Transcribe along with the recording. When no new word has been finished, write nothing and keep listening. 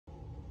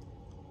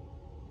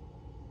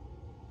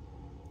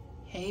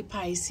Hey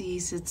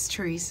Pisces, it's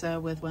Teresa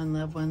with One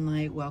Love, One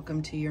Light.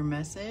 Welcome to your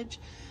message.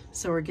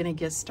 So we're going to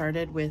get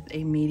started with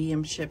a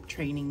mediumship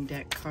training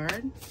deck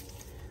card.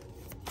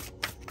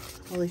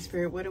 Holy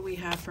Spirit, what do we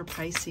have for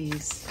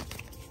Pisces?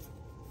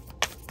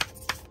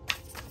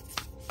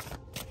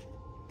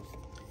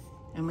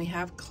 And we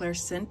have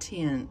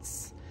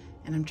clairsentience.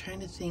 And I'm trying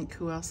to think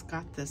who else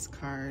got this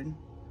card.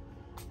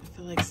 I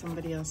feel like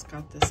somebody else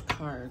got this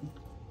card.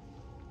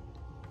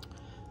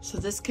 So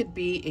this could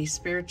be a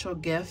spiritual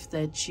gift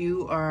that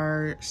you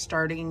are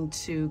starting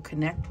to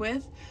connect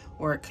with,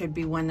 or it could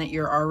be one that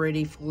you're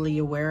already fully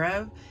aware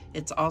of.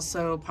 It's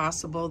also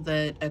possible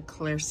that a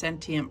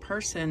clairsentient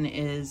person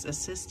is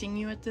assisting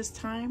you at this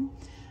time,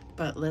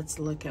 but let's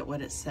look at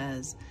what it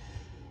says.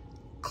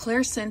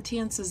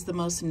 Clairsentience is the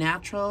most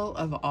natural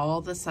of all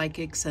the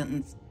psychic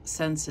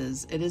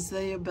senses. It is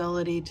the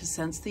ability to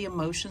sense the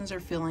emotions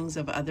or feelings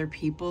of other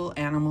people,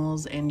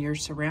 animals, and your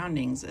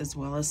surroundings, as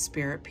well as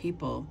spirit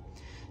people.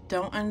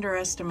 Don't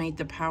underestimate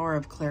the power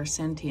of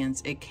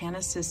clairsentience. It can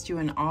assist you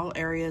in all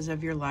areas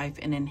of your life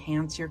and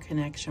enhance your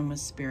connection with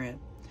spirit.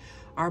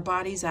 Our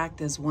bodies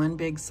act as one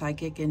big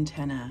psychic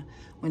antenna.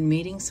 When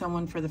meeting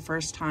someone for the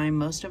first time,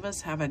 most of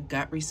us have a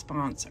gut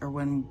response, or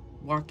when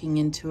walking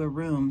into a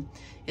room,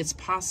 it's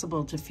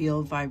possible to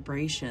feel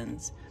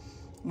vibrations.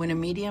 When a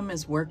medium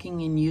is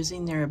working and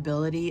using their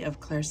ability of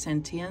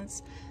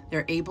clairsentience,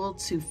 they're able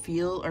to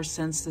feel or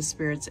sense the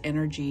spirit's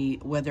energy,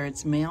 whether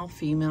it's male,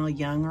 female,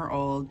 young, or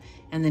old,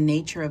 and the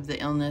nature of the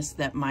illness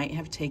that might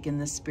have taken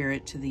the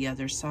spirit to the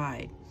other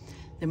side.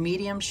 The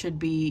medium should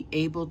be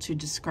able to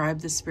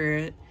describe the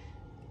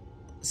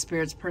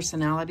spirit's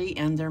personality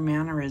and their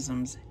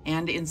mannerisms,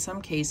 and in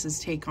some cases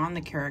take on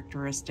the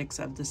characteristics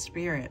of the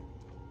spirit.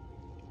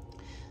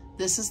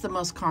 This is the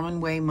most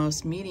common way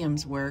most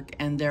mediums work,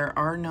 and there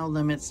are no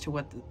limits to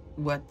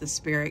what the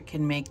spirit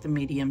can make the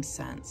medium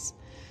sense.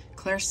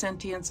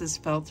 Clairsentience is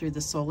felt through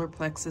the solar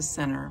plexus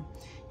center.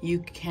 You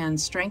can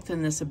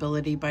strengthen this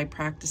ability by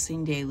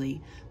practicing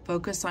daily.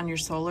 Focus on your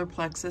solar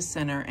plexus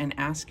center and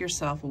ask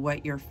yourself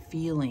what you're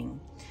feeling.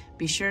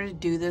 Be sure to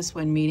do this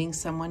when meeting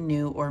someone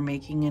new or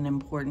making an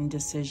important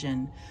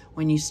decision.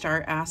 When you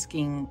start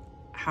asking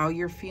how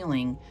you're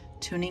feeling,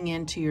 tuning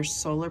into your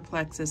solar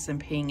plexus and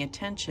paying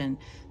attention,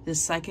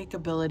 this psychic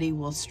ability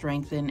will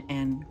strengthen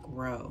and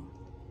grow.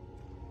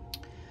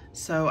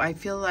 So I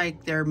feel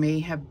like there may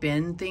have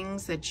been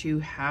things that you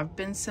have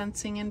been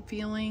sensing and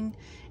feeling,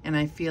 and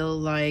I feel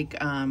like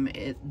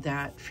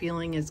that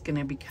feeling is going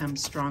to become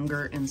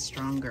stronger and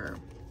stronger.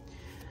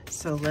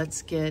 So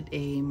let's get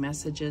a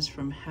messages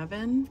from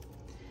heaven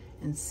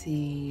and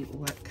see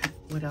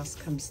what else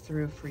comes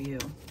through for you.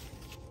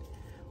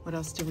 What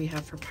else do we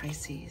have for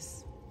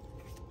Pisces?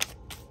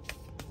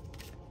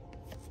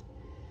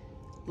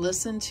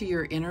 Listen to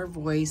your inner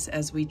voice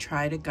as we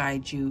try to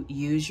guide you.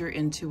 Use your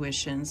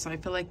intuition. So I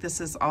feel like this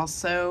is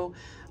also,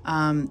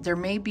 there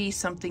may be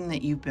something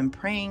that you've been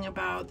praying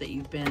about, that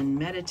you've been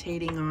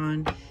meditating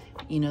on.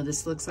 You know,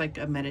 this looks like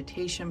a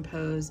meditation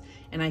pose.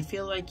 And I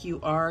feel like you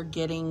are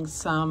getting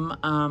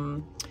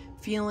some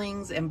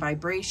feelings and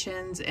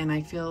vibrations. And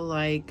I feel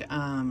like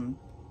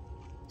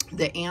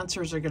the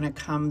answers are going to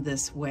come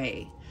this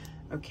way.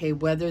 Okay,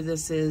 whether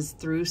this is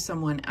through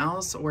someone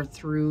else or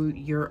through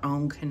your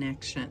own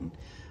connection.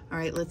 All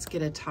right, let's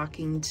get a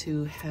talking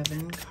to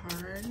heaven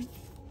card.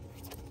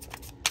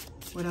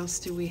 What else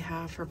do we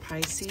have for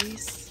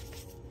Pisces?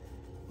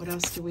 What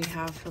else do we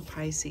have for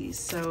Pisces?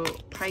 So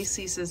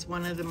Pisces is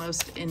one of the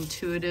most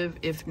intuitive,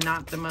 if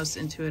not the most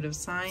intuitive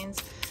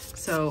signs.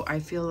 So I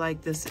feel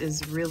like this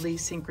is really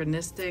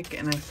synchronistic,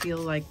 and I feel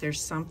like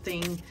there's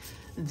something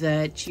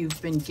that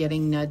you've been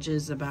getting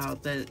nudges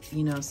about, that,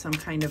 you know, some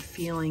kind of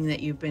feeling that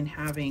you've been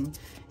having.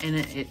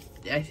 And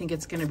I think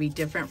it's going to be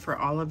different for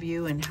all of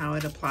you and how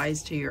it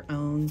applies to your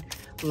own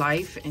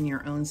life and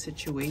your own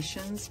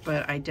situations.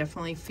 But I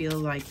definitely feel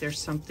like there's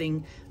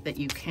something that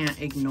you can't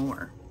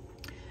ignore.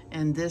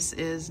 And this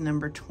is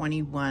number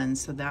 21,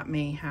 so that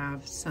may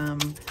have some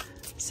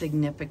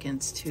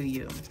significance to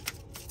you.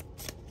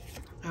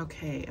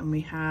 Okay, and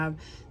we have,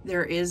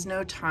 there is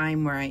no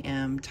time where I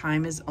am.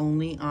 Time is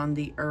only on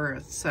the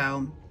earth.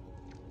 So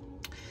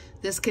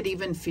this could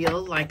even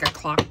feel like a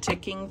clock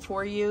ticking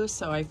for you.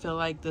 So I feel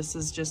like this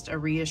is just a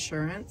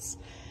reassurance.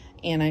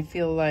 And I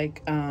feel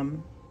like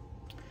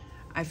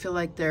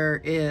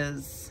there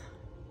is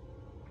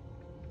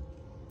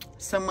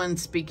someone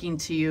speaking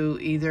to you.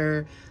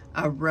 Either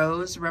a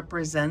rose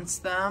represents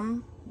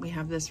them. We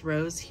have this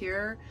rose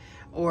here.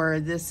 Or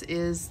this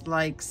is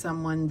like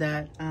someone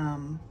that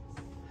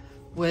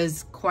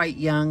was quite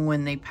young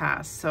when they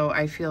passed. So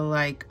I feel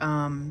like,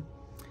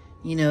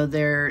 you know,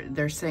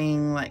 they're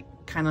saying, like,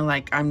 kind of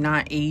like, I'm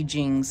not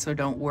aging, so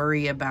don't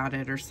worry about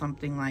it, or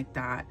something like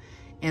that.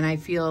 And I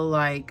feel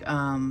like,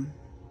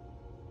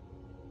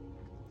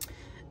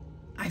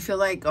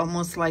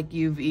 almost like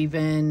you've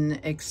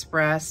even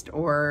expressed,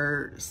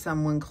 or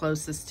someone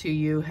closest to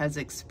you has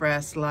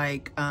expressed,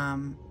 like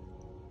that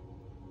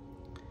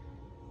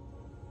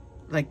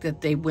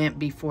they went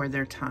before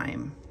their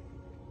time.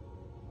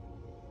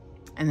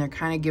 And they're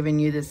kind of giving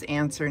you this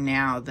answer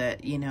now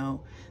that, you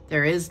know,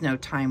 there is no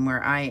time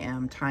where I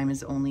am. Time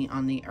is only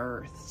on the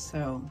earth.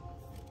 So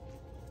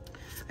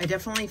I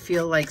definitely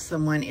feel like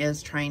someone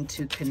is trying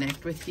to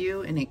connect with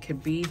you, and it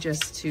could be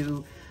just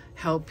to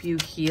help you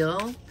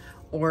heal,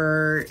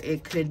 or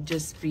it could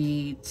just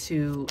be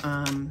to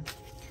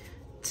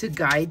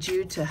guide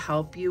you, to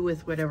help you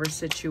with whatever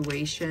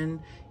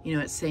situation. You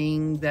know, it's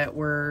saying that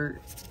we're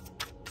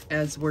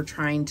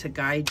trying to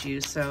guide you.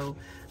 So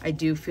I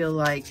do feel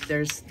like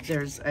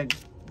there's a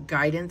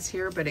guidance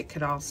here, but it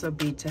could also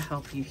be to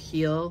help you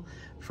heal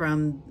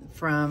from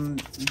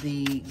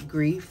the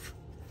grief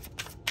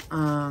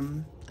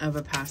of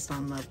a passed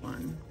on loved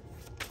one.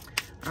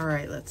 All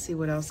right, let's see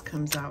what else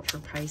comes out for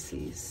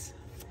Pisces.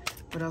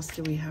 What else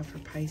do we have for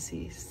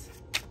Pisces?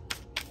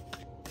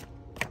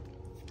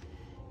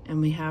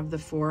 And we have the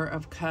Four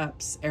of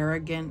Cups,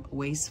 arrogant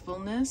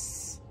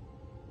wastefulness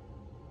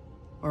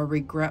or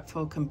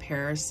regretful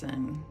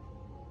comparison.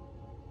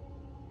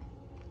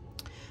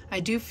 I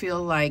do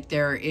feel like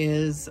there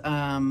is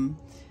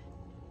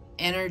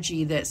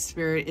energy that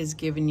Spirit is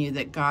giving you,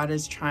 that God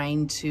is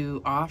trying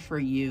to offer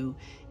you,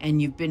 and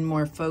you've been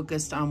more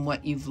focused on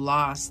what you've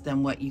lost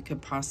than what you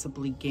could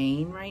possibly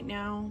gain right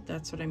now.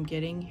 That's what I'm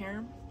getting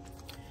here.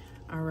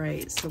 All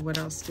right, so what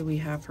else do we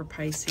have for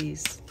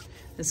Pisces?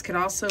 This could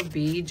also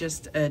be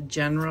just a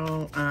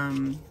general,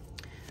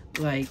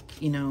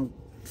 like, you know,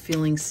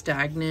 feeling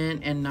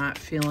stagnant and not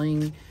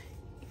feeling...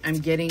 I'm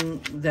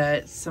getting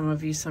that some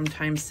of you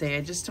sometimes say,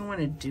 I just don't want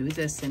to do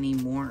this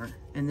anymore.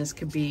 And this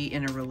could be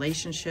in a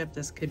relationship.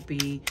 This could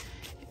be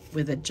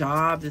with a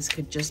job. This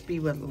could just be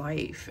with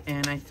life.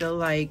 And I feel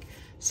like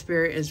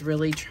Spirit is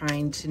really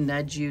trying to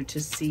nudge you to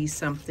see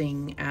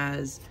something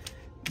as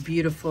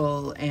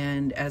beautiful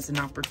and as an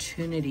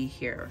opportunity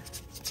here.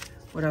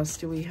 What else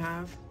do we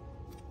have?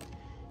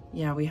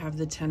 Yeah, we have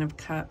the Ten of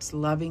Cups,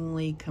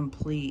 lovingly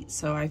complete.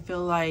 So I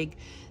feel like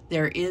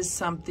there is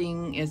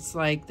something, it's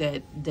like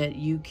that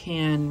you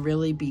can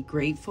really be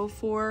grateful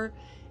for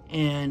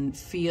and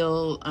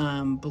feel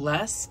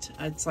blessed.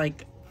 It's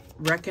like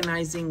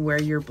recognizing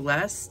where you're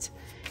blessed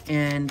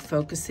and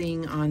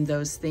focusing on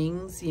those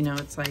things. You know,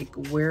 it's like,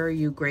 where are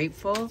you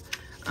grateful?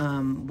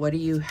 What do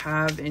you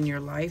have in your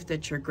life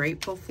that you're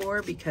grateful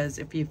for? Because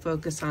if you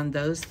focus on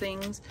those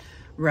things,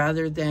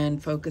 rather than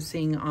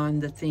focusing on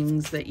the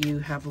things that you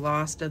have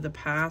lost of the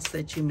past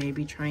that you may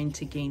be trying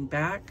to gain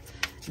back,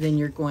 then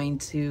you're going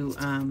to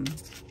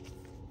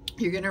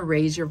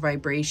raise your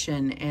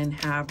vibration and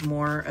have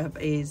more of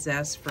a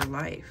zest for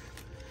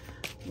life.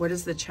 What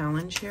is the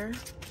challenge here?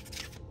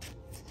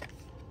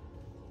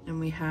 And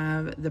we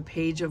have the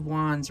Page of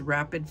Wands,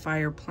 rapid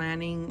fire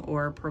planning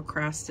or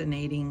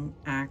procrastinating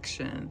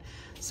action.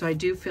 So I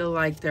do feel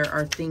like there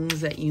are things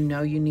that you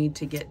know you need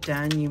to get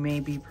done. You may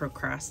be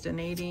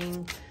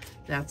procrastinating.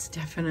 That's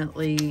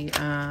definitely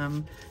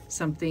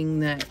something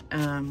that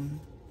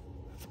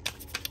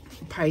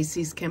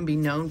Pisces can be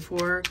known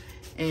for,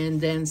 and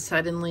then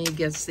suddenly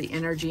gets the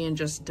energy and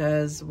just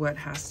does what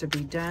has to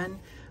be done.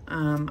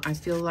 I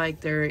feel like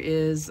there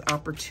is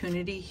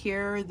opportunity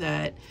here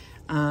that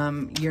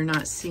you're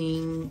not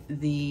seeing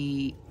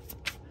the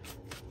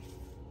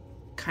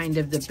kind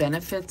of the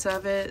benefits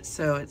of it,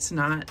 so it's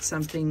not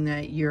something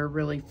that you're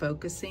really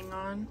focusing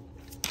on.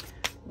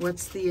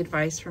 What's the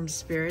advice from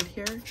Spirit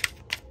here?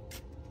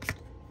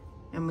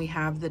 And we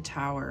have the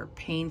Tower,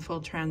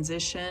 painful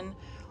transition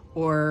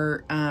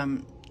or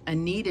a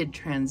needed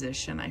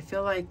transition. I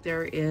feel like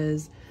there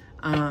is,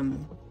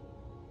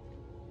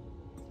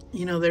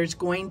 you know, there's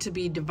going to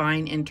be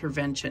divine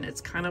intervention.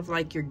 It's kind of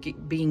like you're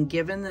being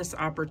given this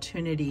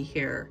opportunity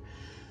here.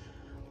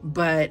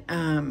 But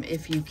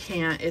if you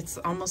can't, it's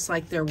almost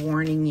like they're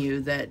warning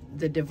you that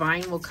the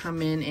divine will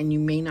come in and you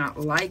may not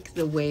like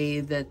the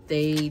way that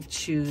they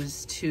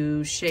choose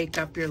to shake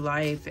up your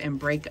life and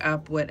break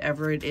up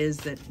whatever it is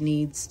that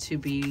needs to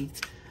be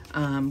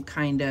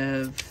kind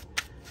of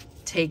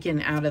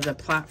taken out of the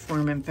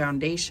platform and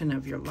foundation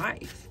of your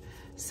life.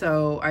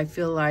 So I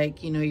feel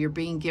like, you know, you're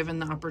being given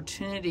the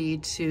opportunity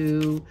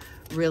to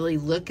really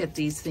look at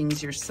these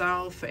things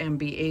yourself and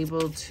be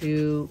able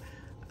to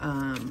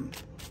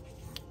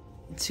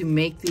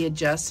make the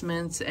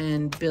adjustments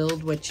and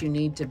build what you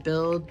need to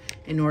build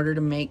in order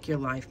to make your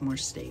life more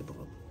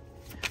stable.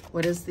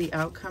 What is the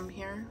outcome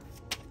here?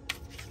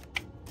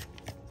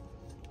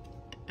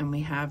 And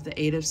we have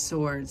the Eight of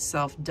Swords,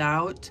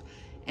 self-doubt.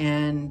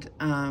 And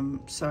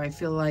so I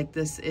feel like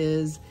this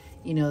is,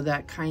 you know,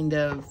 that kind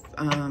of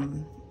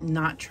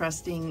not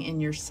trusting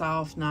in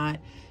yourself, not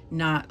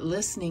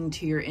listening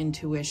to your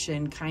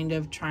intuition, kind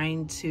of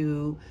trying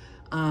to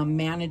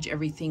manage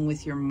everything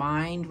with your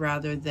mind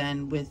rather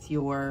than with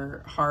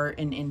your heart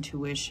and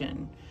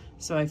intuition.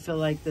 So I feel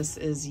like this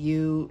is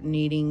you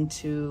needing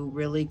to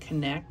really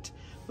connect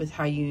with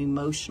how you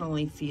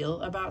emotionally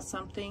feel about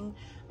something.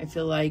 I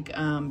feel like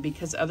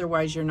because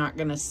otherwise you're not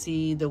going to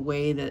see the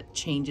way that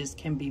changes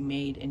can be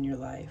made in your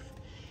life.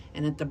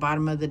 And at the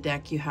bottom of the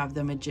deck, you have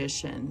the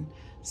Magician.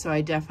 So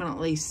I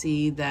definitely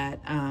see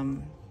that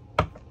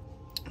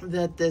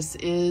that this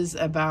is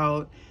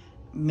about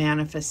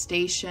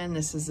manifestation.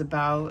 This is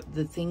about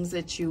the things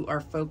that you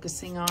are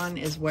focusing on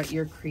is what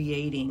you're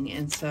creating.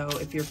 And so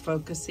if you're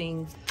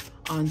focusing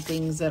on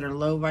things that are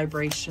low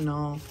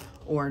vibrational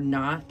or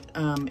not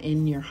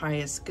in your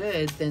highest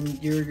good, then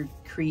you're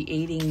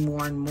creating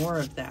more and more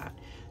of that.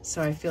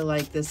 So I feel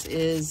like this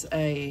is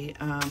a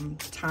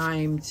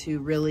time to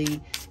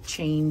really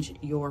change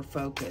your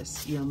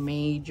focus, your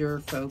major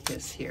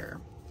focus here.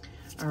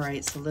 All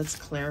right, so let's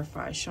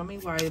clarify. Show me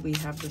why we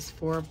have this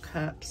Four of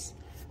Cups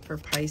for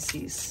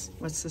Pisces.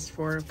 What's this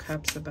Four of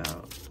Cups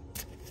about?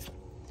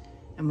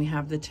 And we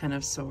have the Ten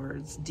of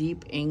Swords,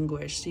 deep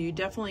anguish. So you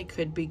definitely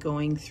could be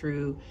going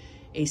through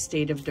a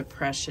state of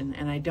depression.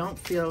 And I don't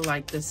feel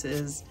like this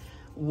is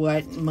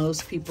what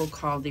most people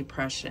call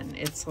depression.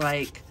 It's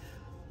like,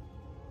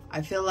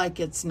 I feel like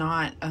it's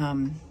not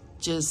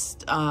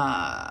just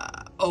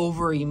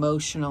over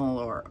emotional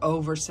or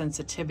over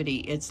sensitivity.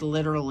 It's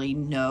literally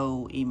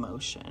no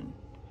emotion.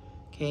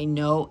 Okay,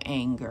 no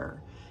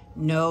anger,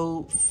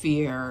 no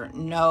fear,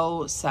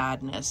 no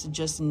sadness,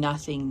 just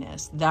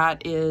nothingness.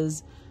 That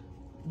is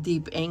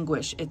deep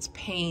anguish. It's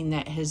pain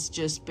that has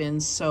just been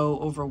so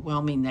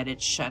overwhelming that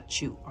it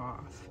shuts you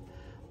off.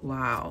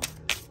 Wow.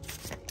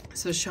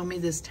 So show me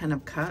this Ten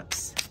of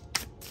Cups.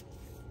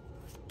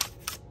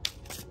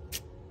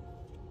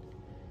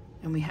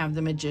 And we have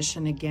the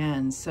Magician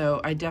again.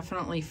 So I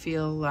definitely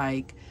feel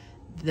like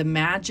the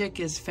magic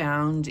is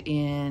found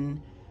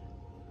in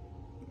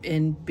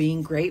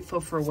being grateful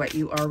for what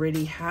you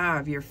already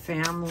have, your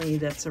family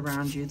that's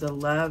around you, the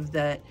love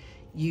that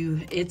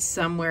it's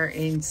somewhere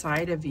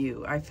inside of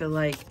you. I feel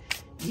like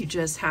you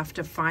just have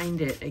to find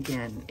it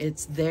again.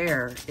 It's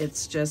there.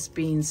 It's just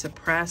being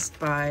suppressed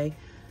by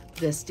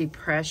this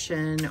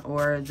depression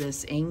or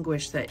this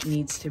anguish that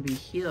needs to be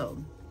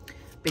healed.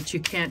 But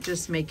you can't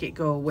just make it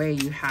go away.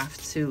 You have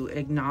to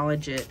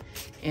acknowledge it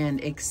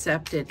and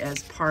accept it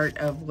as part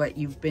of what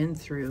you've been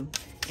through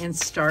and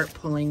start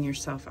pulling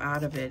yourself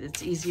out of it.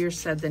 It's easier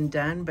said than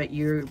done, but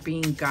you're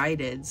being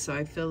guided. So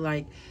I feel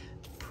like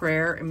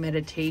prayer and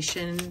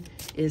meditation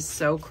is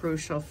so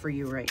crucial for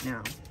you right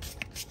now.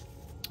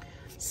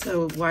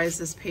 So why is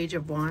this Page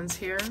of Wands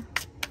here?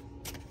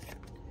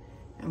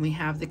 And we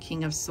have the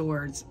King of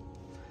Swords.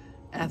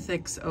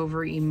 Ethics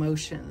over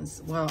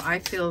emotions. Well, I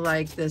feel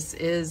like this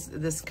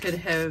could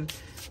have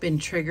been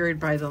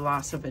triggered by the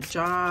loss of a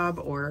job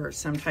or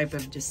some type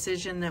of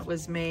decision that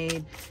was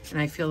made.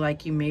 And I feel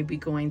like you may be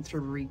going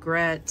through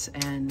regret,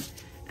 and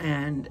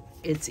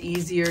it's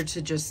easier to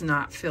just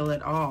not feel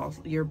it all.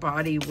 Your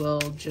body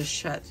will just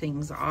shut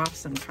things off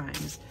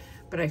sometimes.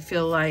 But I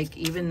feel like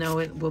even though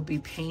it will be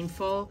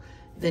painful,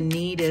 the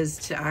need is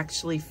to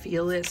actually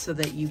feel it so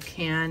that you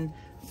can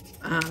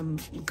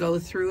go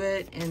through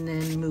it and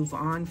then move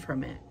on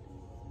from it.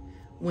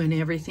 When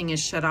everything is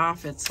shut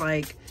off, it's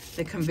like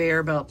the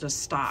conveyor belt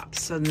just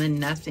stops, so then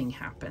nothing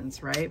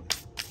happens, right?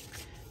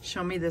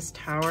 Show me this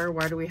Tower.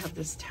 Why do we have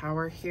this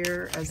Tower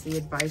here as the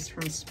advice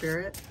from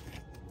Spirit?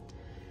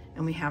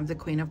 And we have the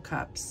Queen of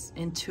Cups.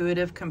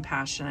 Intuitive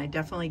compassion. I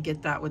definitely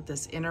get that with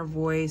this inner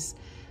voice,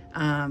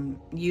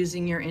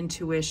 using your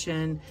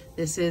intuition.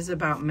 This is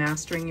about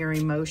mastering your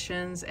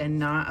emotions and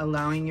not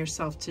allowing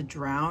yourself to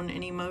drown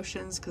in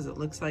emotions, because it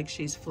looks like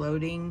she's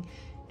floating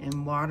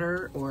in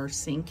water or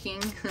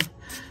sinking.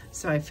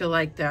 So I feel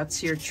like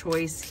that's your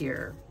choice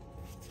here.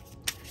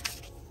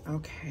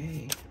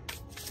 Okay.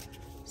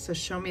 So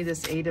show me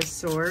this Eight of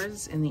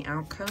Swords in the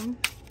outcome.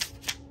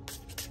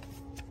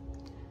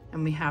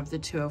 And we have the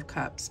Two of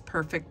Cups,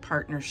 perfect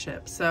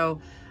partnership. So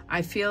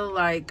I feel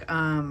like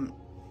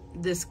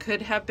this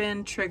could have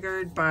been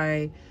triggered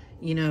by,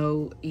 you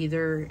know,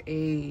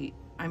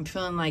 I'm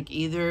feeling like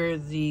either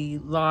the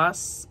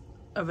loss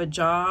of a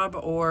job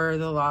or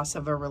the loss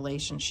of a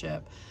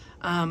relationship.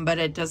 But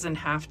it doesn't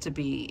have to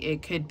be.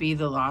 It could be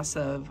the loss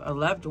of a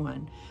loved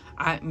one.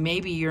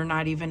 Maybe you're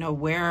not even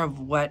aware of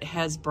what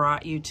has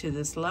brought you to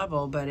this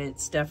level, but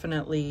it's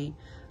definitely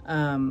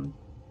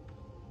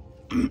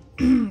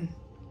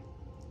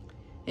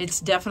it's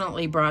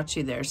definitely brought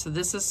you there. So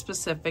this is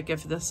specific.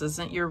 If this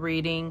isn't your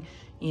reading,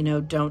 you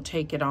know, don't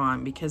take it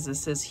on, because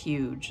this is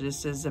huge.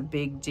 This is a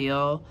big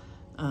deal.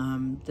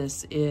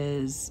 This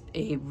is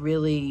a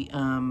really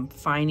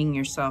finding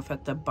yourself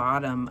at the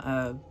bottom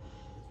of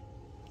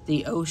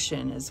the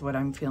ocean is what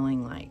I'm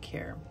feeling like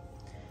here.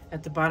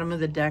 At the bottom of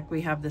the deck,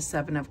 we have the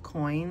Seven of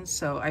Coins.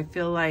 So I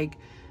feel like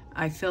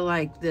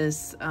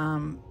this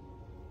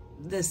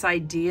this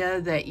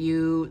idea that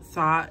you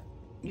thought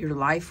your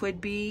life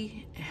would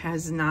be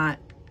has not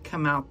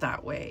come out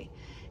that way.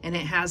 And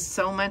it has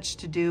so much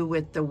to do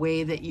with the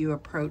way that you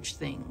approach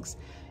things.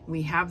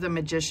 We have the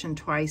Magician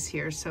twice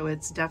here, so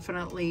it's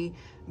definitely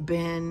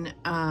been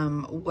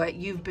what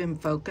you've been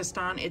focused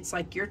on. It's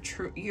like you're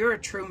a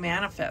true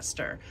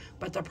manifester,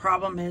 but the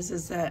problem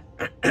is that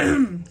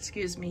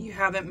excuse me, you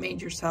haven't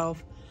made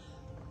yourself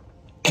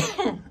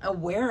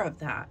aware of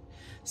that.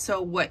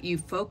 So what you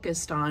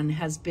focused on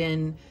has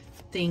been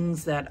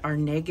things that are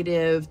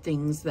negative,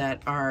 things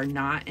that are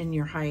not in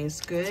your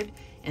highest good,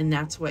 and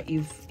that's what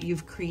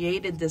you've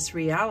created this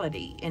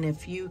reality. And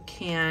if you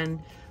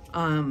can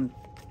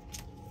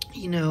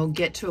you know,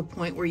 get to a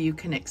point where you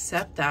can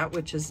accept that,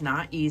 which is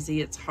not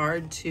easy. It's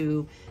hard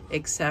to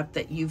accept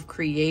that you've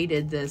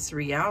created this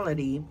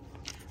reality.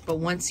 But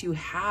once you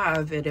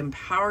have, it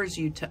empowers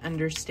you to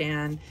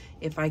understand,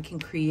 if I can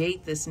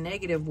create this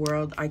negative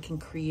world, I can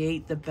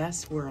create the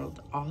best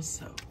world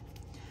also.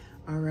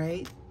 All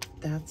right,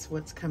 that's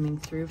what's coming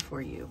through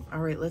for you. All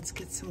right, let's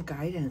get some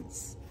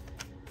guidance.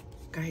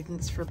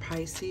 Guidance for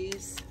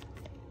Pisces.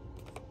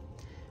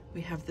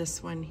 We have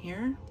this one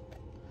here.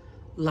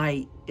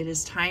 Light. It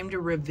is time to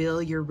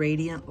reveal your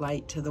radiant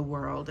light to the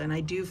world. And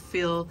I do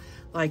feel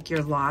like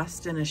you're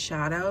lost in a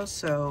shadow,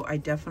 so I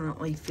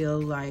definitely feel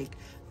like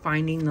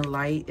finding the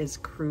light is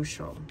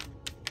crucial.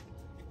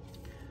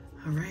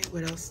 All right,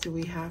 what else do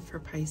we have for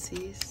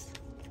Pisces?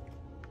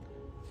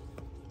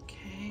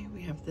 Okay,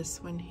 we have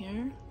this one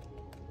here.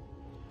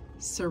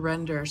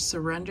 Surrender.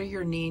 Surrender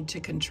your need to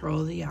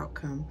control the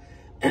outcome.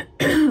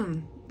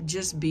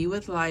 Just be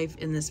with life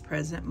in this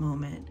present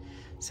moment.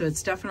 So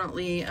it's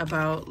definitely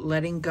about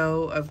letting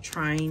go of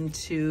trying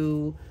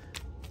to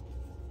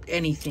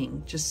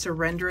anything. Just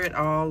surrender it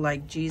all,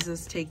 like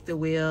Jesus, take the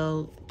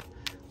wheel,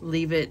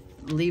 leave it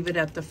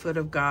at the foot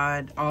of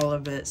God, all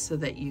of it, so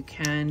that you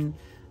can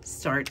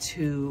start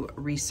to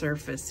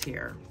resurface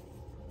here.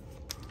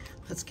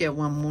 Let's get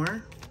one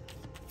more.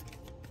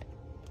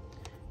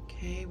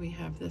 Okay, we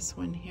have this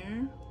one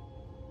here.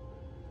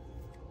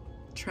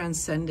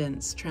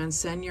 Transcendence.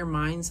 Transcend your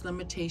mind's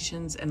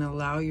limitations and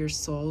allow your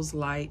soul's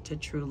light to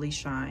truly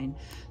shine.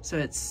 So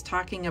it's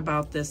talking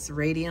about this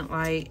radiant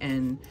light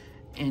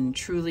and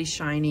truly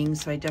shining.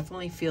 So I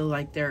definitely feel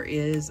like there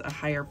is a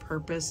higher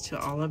purpose to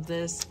all of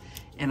this,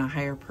 and a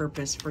higher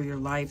purpose for your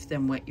life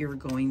than what you're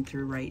going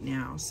through right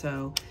now.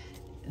 So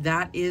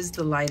that is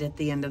the light at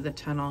the end of the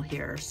tunnel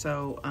here.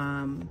 So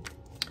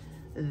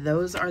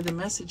those are the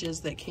messages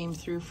that came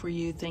through for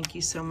you. Thank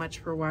you so much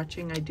for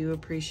watching. I do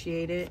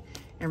appreciate it.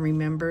 And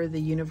remember,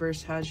 the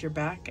universe has your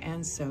back,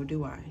 and so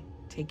do I.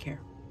 Take care.